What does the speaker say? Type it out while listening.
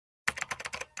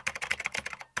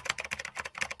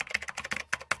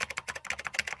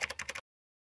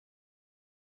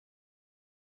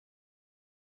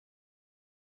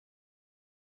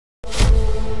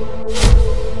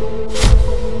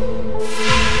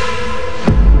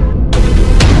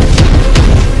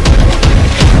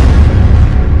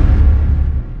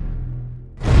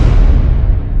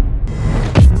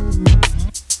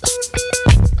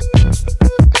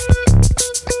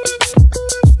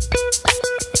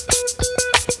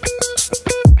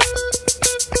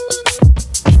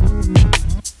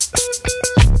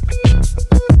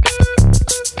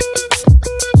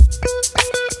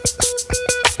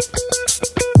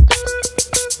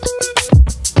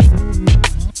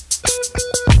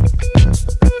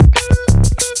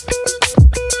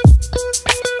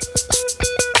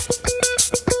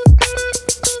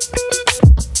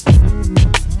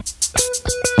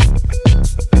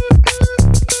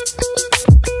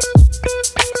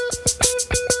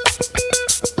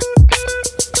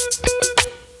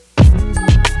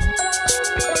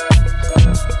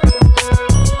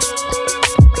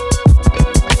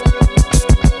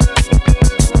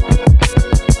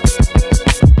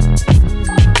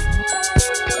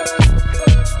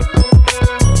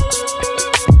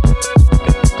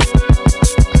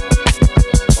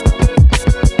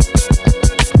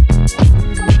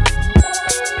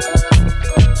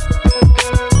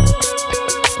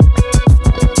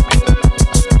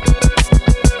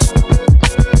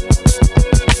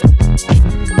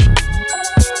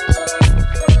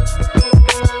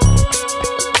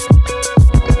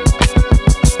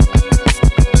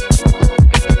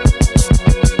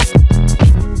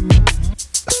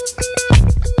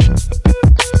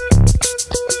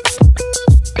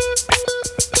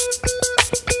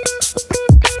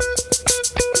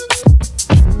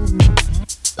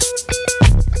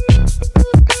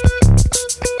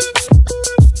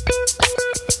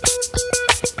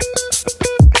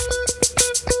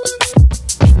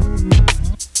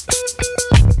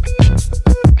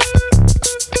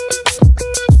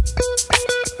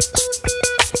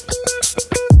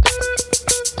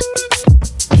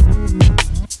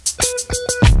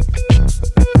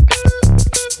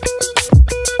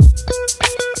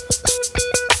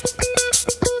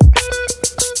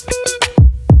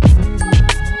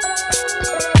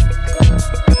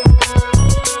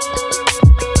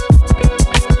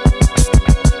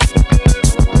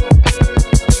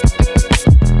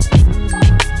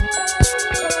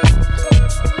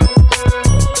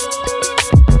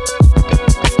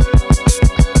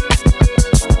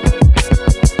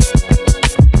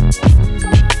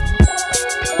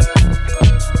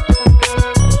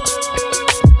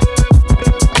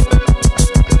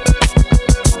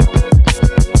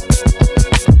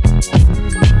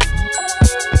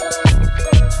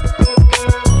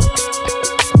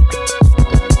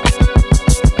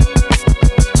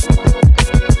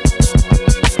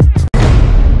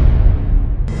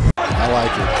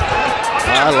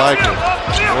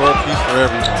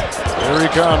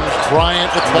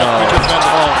Oh my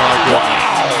God!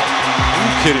 Are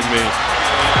you kidding me?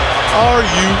 Are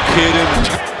you kidding?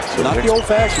 Not the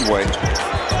old-fashioned way.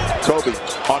 Kobe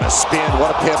on a spin.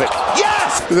 What a pivot!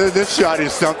 Yes! This shot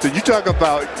is something. You talk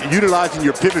about utilizing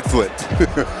your pivot foot.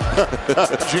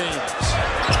 James.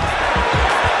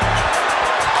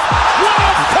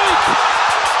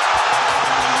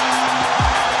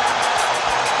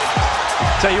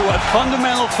 Tell you what,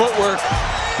 fundamental footwork.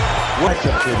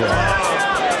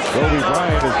 Kobe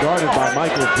Bryant is guarded by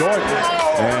Michael Jordan,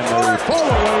 and they fall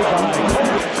away by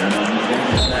Kobe.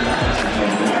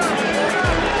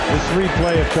 This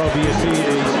replay of Kobe, you see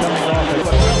he's coming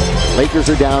off. Lakers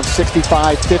are down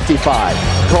 65-55.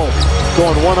 Kobe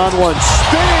going one-on-one,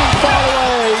 spinning ball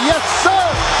away. Yes, sir.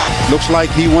 Looks like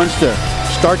he wants to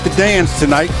start the dance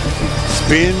tonight.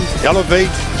 Spin, elevate,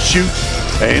 shoot,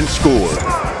 and score.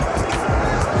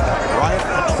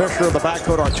 Fisher in the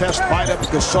backcourt, Artest, Bynum,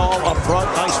 Gasol up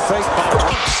front. Nice fake by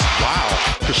Brooks. Wow.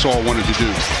 Gasol wanted to do.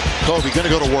 Kobe going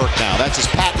to go to work now. That's his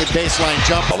patented baseline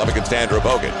jump. 11 against Andrew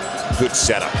Bogut. Good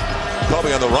setup.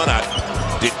 Kobe on the run out.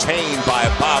 Detained by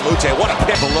Bamute. What a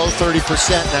pick. Below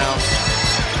 30% now.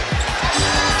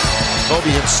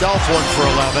 Kobe himself 1 for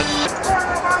 11.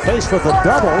 Faced with a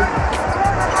double.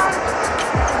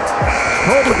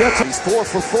 Kobe gets it. He's 4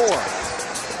 for 4.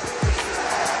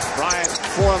 Bryant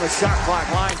 4 on the shot clock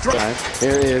line.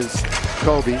 Here is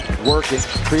Kobe working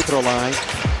free throw line,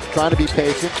 trying to be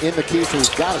patient in the key, so he's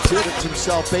got to shoot it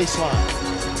himself baseline.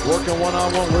 Working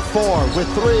one-on-one with 4, with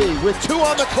 3, with 2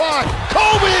 on the clock.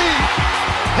 Kobe!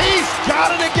 He's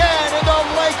got it again, and the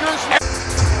Lakers.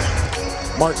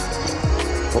 Martin,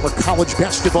 former college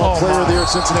basketball player there at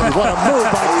Cincinnati. What a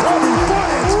move by Kobe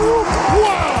Bryant!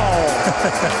 Wow!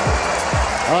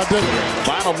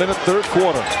 Final minute, third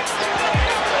quarter.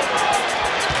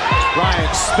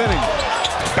 Bryant spinning,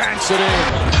 banks it in.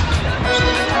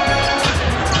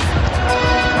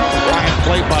 Bryant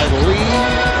played by Lee.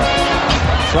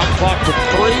 Shot clock to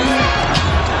 3.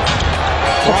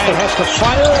 Bryant has to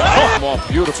fire. Come off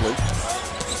beautifully.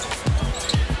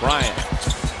 Bryant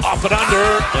off and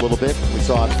under. A little bit. We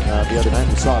saw it the other night.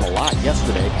 We saw it a lot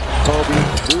yesterday. Kobe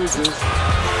loses.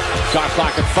 Shot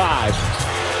clock at 5.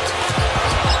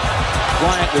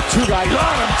 Bryant with 2 guys.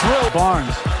 Got him through.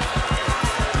 Barnes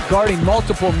guarding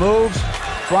multiple moves.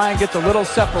 Bryant gets a little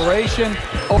separation.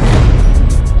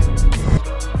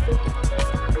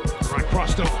 Right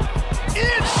crossed over.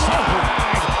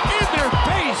 Inside! In their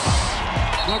face!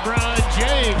 LeBron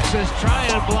James is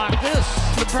trying to block this.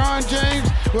 LeBron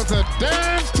James with a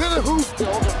dance to the hoop.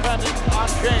 Defending on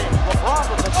James. LeBron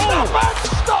with a step back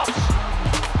stuff.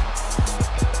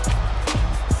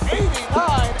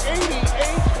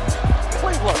 89-88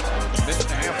 Cleveland. Minute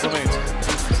and a half remaining.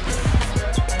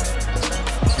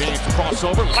 James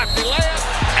crossover, lefty layup,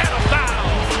 and a foul.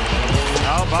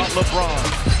 How about LeBron?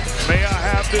 May I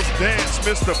have this dance,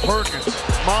 Mr. Perkins?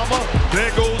 Mama,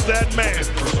 there goes that man.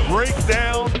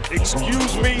 Breakdown,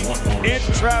 excuse me, in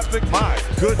traffic. My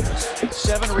goodness.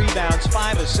 7 rebounds,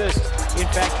 5 assists. In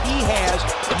fact, he has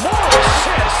more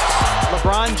assists.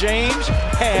 LeBron James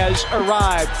has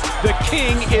arrived. The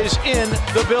king is in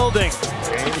the building.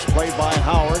 James played by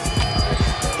Howard.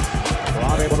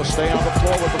 Not able to stay on the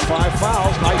floor with the 5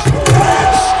 fouls. Nice move.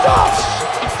 And stuffs!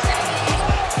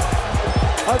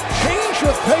 A change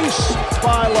of pace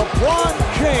by LeBron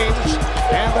James,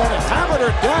 and then hammered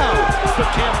her down. But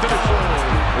can't finish.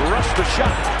 Rushed the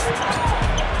shot.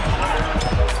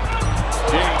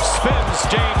 James spins,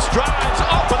 James drives,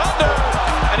 up and under,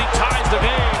 and he ties the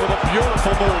game with a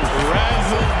beautiful move.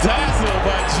 Razzle dazzle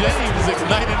by James,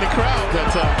 igniting the crowd that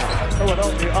time.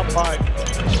 Philadelphia up by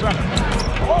 7.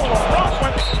 Oh, LeBron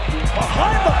went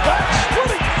behind the back,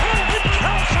 splitting. It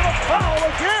counts and a foul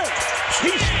again.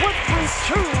 He split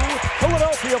through 2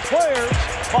 Philadelphia players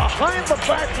behind the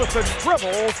back with a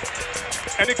dribble.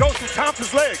 And it goes through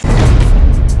Thompson's leg.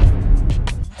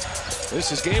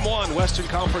 This is game 1, Western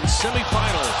Conference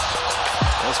semifinals.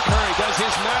 As Curry does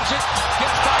his magic,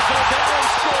 gets by Gobert and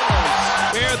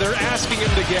scores. There, they're asking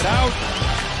him to get out.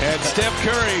 And Steph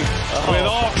Curry, with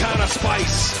all kind of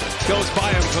spice, goes by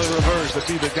him for the reverse. To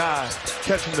be the guy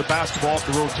catching the basketball off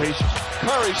the rotation.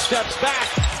 Curry steps back.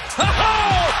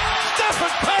 Oh!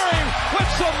 Stephen Curry with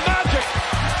some magic.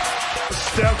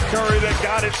 Steph Curry that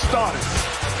got it started.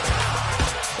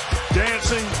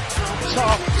 Dancing,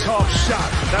 tough shot.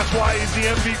 That's why he's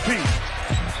the MVP.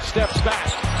 Steps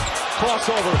back.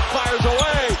 Crossover. Fires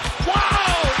away.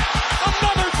 Wow!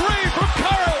 Another 3 from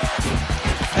Curry.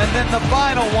 And then the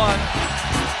final one.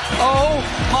 Oh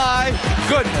my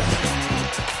goodness.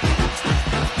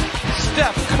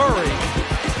 Steph Curry.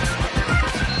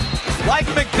 Like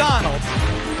McDonald's.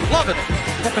 Loving it.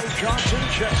 Johnson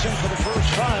checks in for the first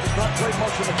time. Has not played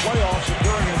much in the playoffs and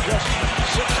during in just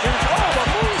 6 games. Oh, the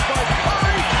move by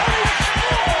Curry.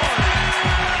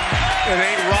 It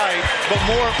ain't right, but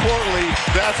more importantly,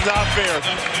 that's not fair.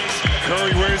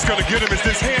 Curry, where he's going to get him is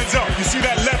this hands up. You see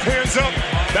that left hands up?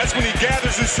 That's when he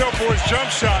gathers himself for his jump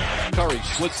shot. Curry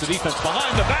splits the defense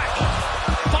behind the back.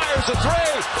 Fires a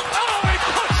three. Oh, he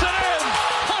puts it in.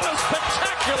 What a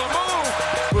spectacular move.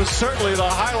 It was certainly the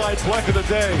highlight play of the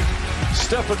day.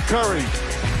 Stephen Curry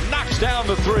knocks down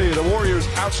the three. The Warriors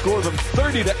outscore them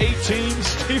 30-18.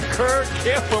 Steve Kerr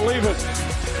can't believe it.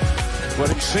 But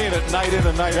he's seeing it night in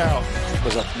and night out. It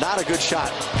was not a good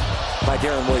shot by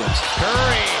Darren Williams.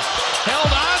 Curry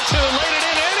held on to, laid it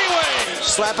in anyway.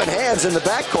 Slapping hands in the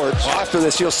backcourt. After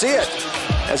this, you'll see it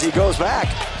as he goes back.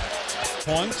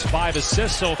 Points, 5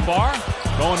 assists so far.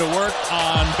 Going to work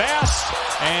on Bass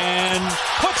and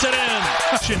puts it in.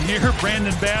 Here,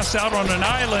 Brandon Bass out on an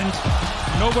island.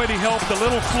 Nobody helped. The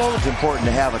little float. It's important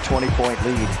to have a 20-point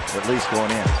lead, at least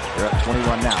going in. They're up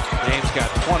 21 now. James got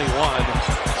 21.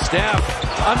 Steph,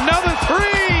 another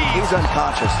three. He's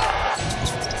unconscious.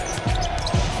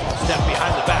 Steph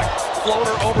behind the back.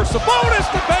 Floater over Sabonis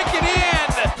to bank it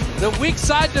in. The weak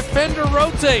side defender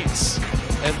rotates.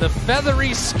 And the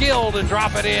feathery skill to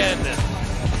drop it in.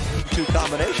 Two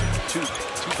combination. Two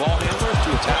ball handlers,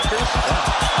 two attackers.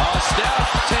 Steph,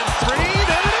 10-3.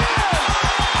 There it is.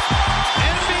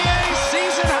 NBA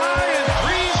season high and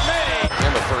threes made.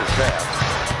 In the first half.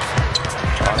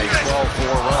 On a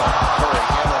 12-4 run. Curry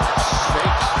handles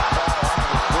fakes.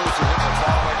 Moves to hit the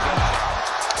foul again.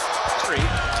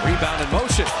 Rebound in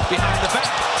motion. Behind the back.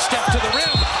 Step to the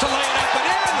rim to lay it up and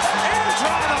in. And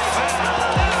draw the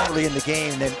foul. Early in the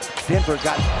game, then Denver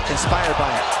got inspired by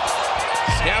it.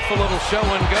 Steph a little show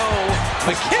and go.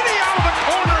 McKinney out of the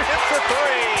corner hits the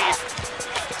three.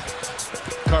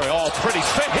 Curry all pretty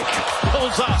fake.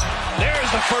 Pulls up. There's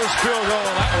the first field goal.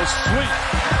 That was sweet.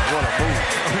 What a move.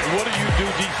 I mean, what do you do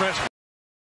defensively?